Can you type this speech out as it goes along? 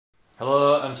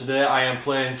and today I am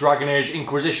playing Dragon Age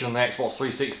Inquisition on the Xbox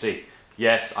 360.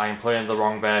 Yes, I am playing the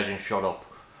wrong version, shut up.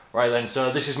 Right then,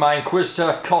 so this is my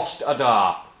Inquisitor, Cost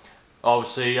Adaar.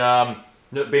 Obviously,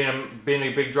 being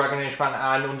a big Dragon Age fan,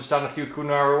 I understand a few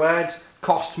culinary words.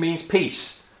 Cost means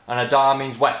peace, and Adaar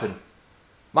means weapon.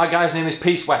 My guy's name is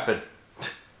Peace Weapon.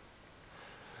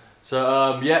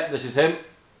 So, yeah, this is him.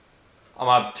 And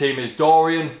my team is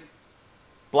Dorian,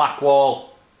 Blackwall,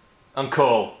 and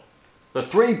Cole. The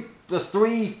three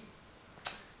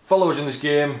followers in this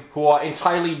game who are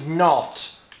entirely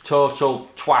not total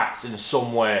twats in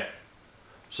some way.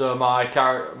 So my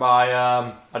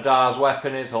Adaar's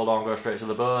weapon is, hold on, go straight to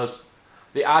the bows,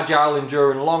 the Agile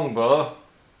enduring Longbow,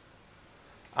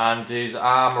 and his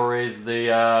armour is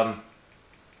the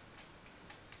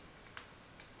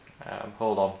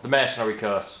hold on, the Mercenary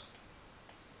coat.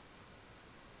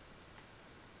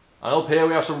 And up here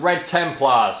we have some red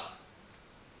Templars.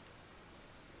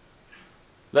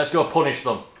 Let's go punish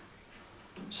them.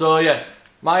 So yeah,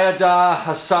 my Adaar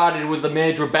has sided with the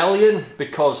Mage Rebellion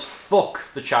because fuck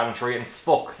the Chantry and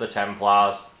fuck the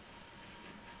Templars.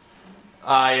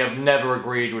 I have never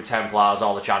agreed with Templars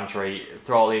or the Chantry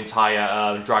throughout the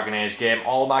entire Dragon Age game.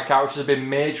 All my characters have been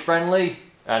mage friendly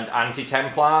and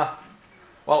anti-Templar.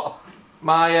 Well,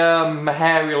 my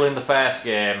Mahariel in the first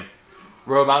game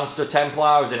romanced a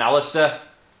Templar, was in Alistair,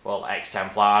 well,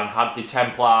 ex-Templar, and had the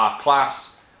Templar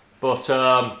class, but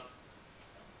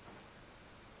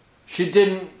she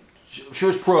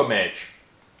was pro-mage.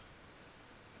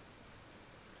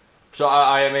 So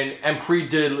I mean, Empri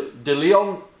de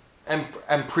Leon, I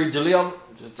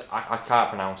can't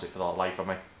pronounce it for the life of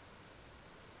me.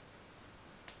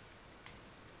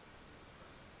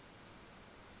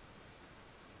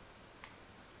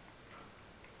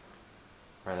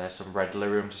 Right, there's some red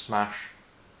delirium to smash,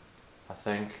 I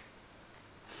think.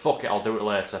 Fuck it, I'll do it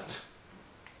later.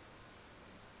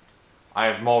 I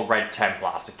have more red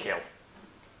Templars to kill.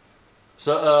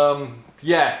 So,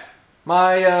 yeah.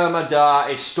 My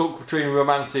Adaar is stuck between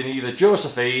romancing either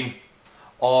Josephine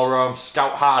or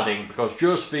Scout Harding, because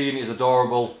Josephine is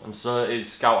adorable and so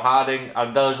is Scout Harding,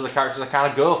 and those are the characters I kind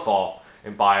of go for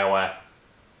in BioWare.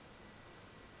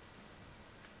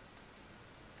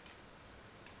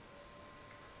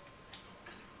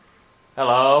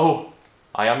 Hello,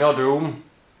 I am your doom.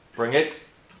 Bring it.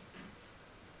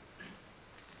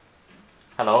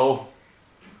 Hello.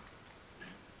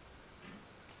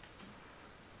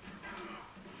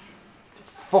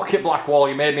 Fuck it, Blackwall,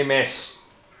 you made me miss.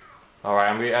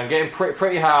 Alright, I'm getting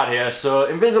pretty hard here, so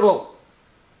invisible.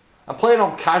 I'm playing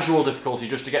on casual difficulty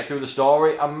just to get through the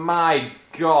story, and my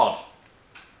god.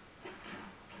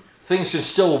 Things can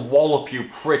still wallop you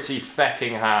pretty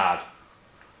fecking hard.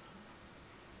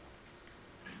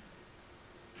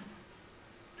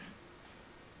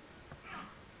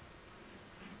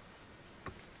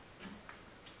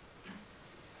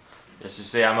 As you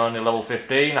see, I'm only level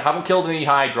 15. I haven't killed any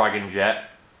high dragons yet.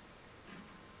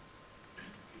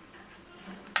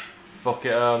 Fuck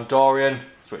it, Dorian.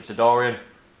 Switch to Dorian.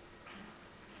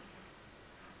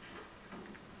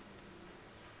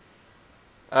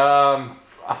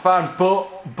 I found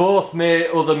both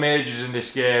other mages in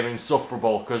this game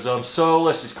insufferable, because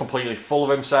Solus is completely full of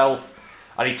himself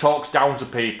and he talks down to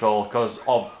people because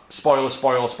of,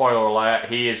 spoiler alert,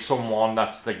 he is someone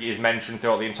that is mentioned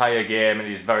throughout the entire game and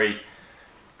he's very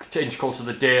integral to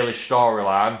the daily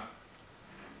storyline.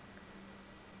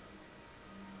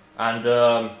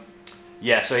 And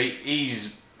yeah, so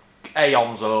he's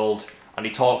aeons old and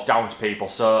he talks down to people,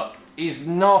 so he's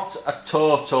not a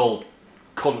total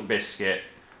cunt biscuit,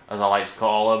 as I like to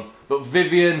call him. But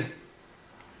Vivian,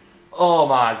 oh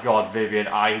my god, Vivian,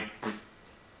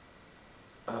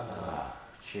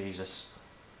 Jesus.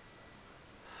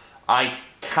 I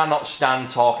cannot stand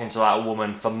talking to that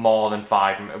woman for more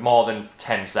than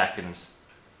 10 seconds.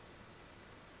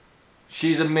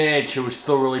 She's a mage who is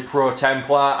thoroughly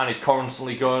pro-Templar and is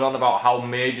constantly going on about how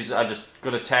mages are just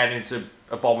going to turn into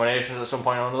abominations at some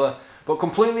point or another, but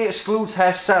completely excludes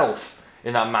herself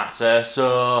in that matter.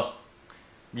 So,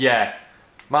 yeah,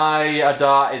 my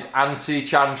Adaar is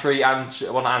anti-Chantry,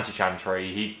 well, not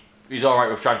anti-Chantry, he's alright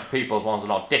with Chantry people as long as they're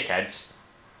not dickheads,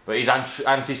 but he's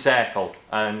anti-Circle,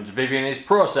 and Vivian is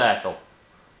pro-Circle.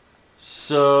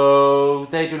 So,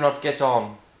 they do not get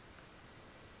on.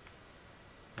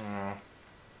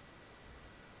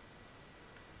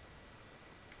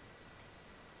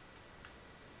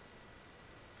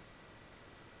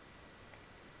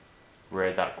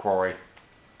 Raid that quarry.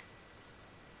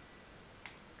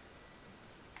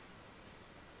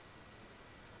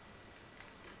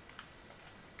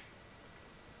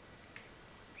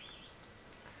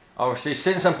 Obviously,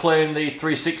 since I'm playing the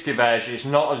 360 version, it's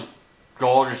not as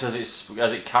gorgeous as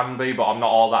it can be, but I'm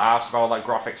not all that arsed about all that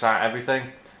graphics art and everything.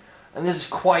 And there's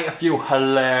quite a few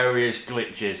hilarious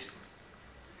glitches.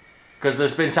 Because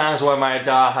there's been times where my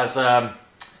Adaar has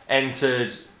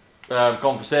entered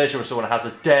conversation with someone that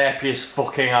has the derpiest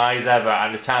fucking eyes ever,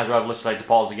 and there's times where I've literally had to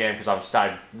pause the game because I've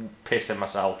started pissing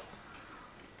myself.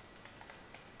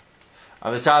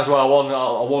 And there's times where I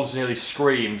once nearly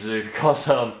screamed because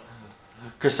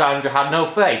Cassandra had no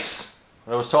face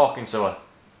when I was talking to her.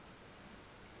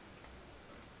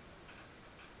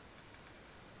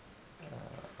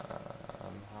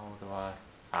 How do I...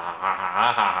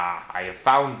 I have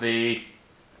found the...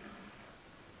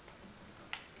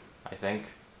 I think.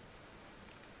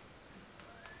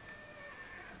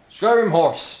 Skyrim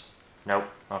horse. Nope.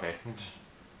 Okay.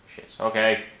 Shit.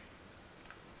 Okay.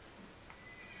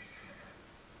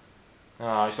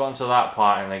 Oh, it's gone to that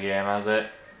part in the game, has it?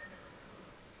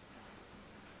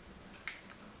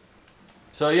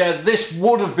 So yeah, this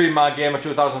would have been my game of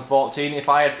 2014 if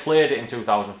I had played it in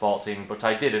 2014, but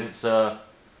I didn't. So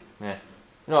yeah.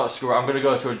 No, screw it. I'm gonna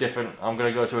go to a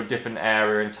different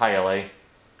area entirely.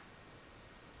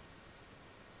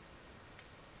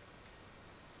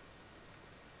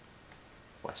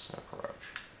 Western approach.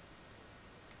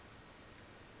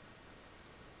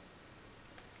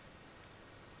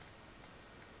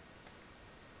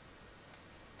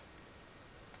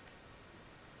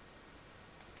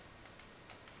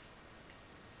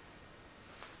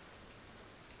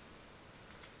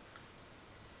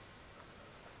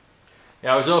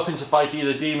 Yeah, I was hoping to fight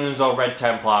either demons or red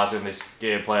Templars in this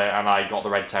gameplay, and I got the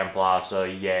red Templars, so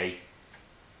yay.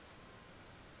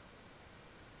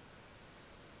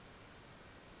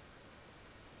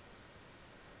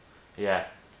 Yeah.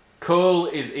 Cole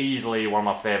is easily one of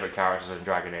my favourite characters in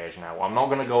Dragon Age now. I'm not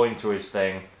going to go into his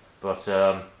thing, but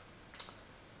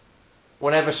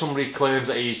whenever somebody claims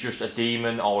that he's just a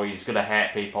demon or he's going to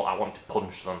hurt people, I want to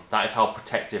punch them. That is how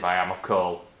protective I am of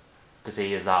Cole, because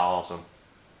he is that awesome.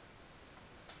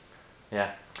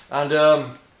 Yeah, and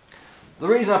the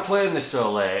reason I'm playing this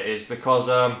so late is because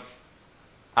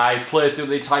I played through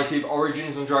the entirety of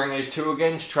Origins on Dragon Age 2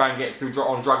 again to try and get through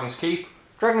on Dragon's Keep.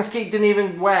 Dragon's Keep didn't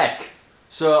even work,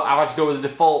 so I had to go with the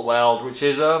default world, which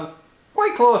is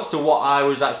quite close to what I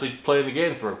was actually playing the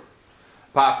game through.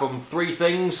 Apart from 3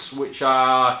 things, which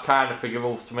are kind of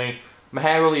forgivable to me.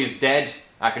 Maherily is dead,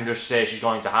 I can just say she's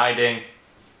going to hiding.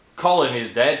 Colin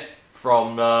is dead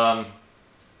from...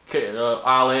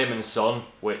 Al Eamon's son,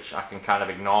 which I can kind of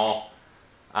ignore,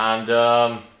 and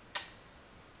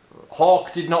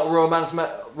Hawke did not romance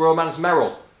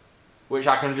Meryl, which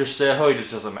I can just say, oh, he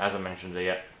just doesn't, as I mentioned it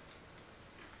yet.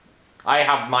 I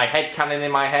have my headcanon in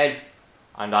my head,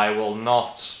 and I will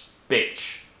not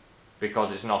bitch because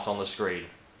it's not on the screen.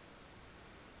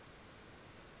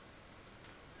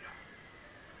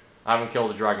 I haven't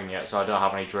killed a dragon yet, so I don't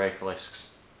have any Dracolisks.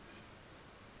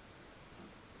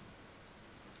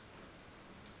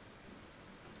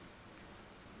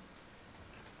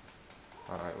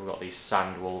 Alright, we've got these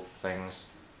sand wolf things.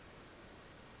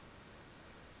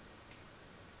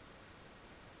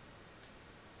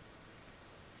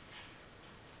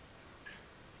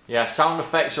 Yeah, sound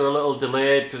effects are a little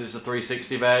delayed because it's a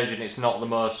 360 version. It's not the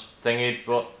most thingy,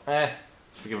 but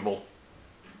it's forgivable.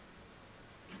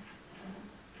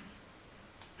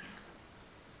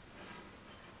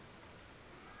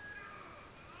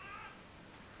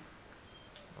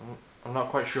 I'm not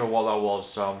quite sure what that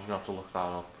was, so I'm just going to have to look that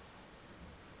up.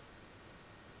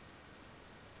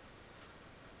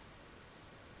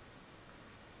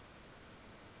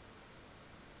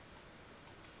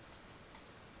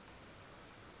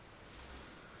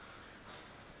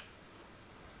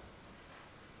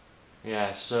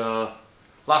 Yeah, so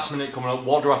last minute coming up,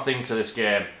 what do I think of this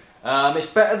game? It's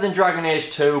better than Dragon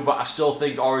Age 2, but I still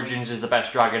think Origins is the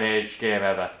best Dragon Age game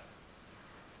ever.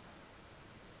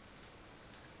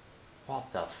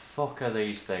 What the fuck are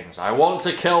these things? I want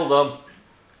to kill them!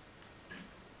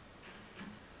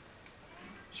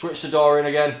 Switch to Dorian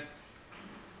again.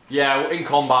 Yeah, in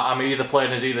combat I'm either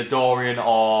playing as either Dorian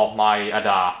or my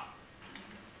Adaar.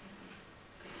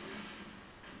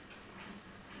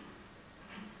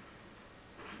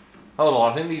 Hold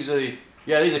on, I think these are...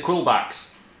 Yeah, these are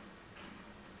Quillbacks.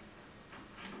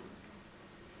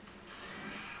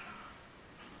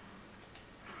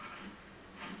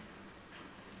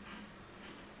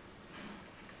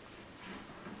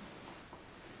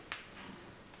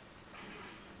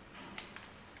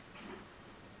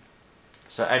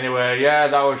 So anyway, yeah,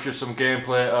 that was just some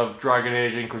gameplay of Dragon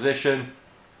Age Inquisition.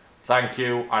 Thank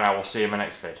you, and I will see you in my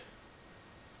next vid.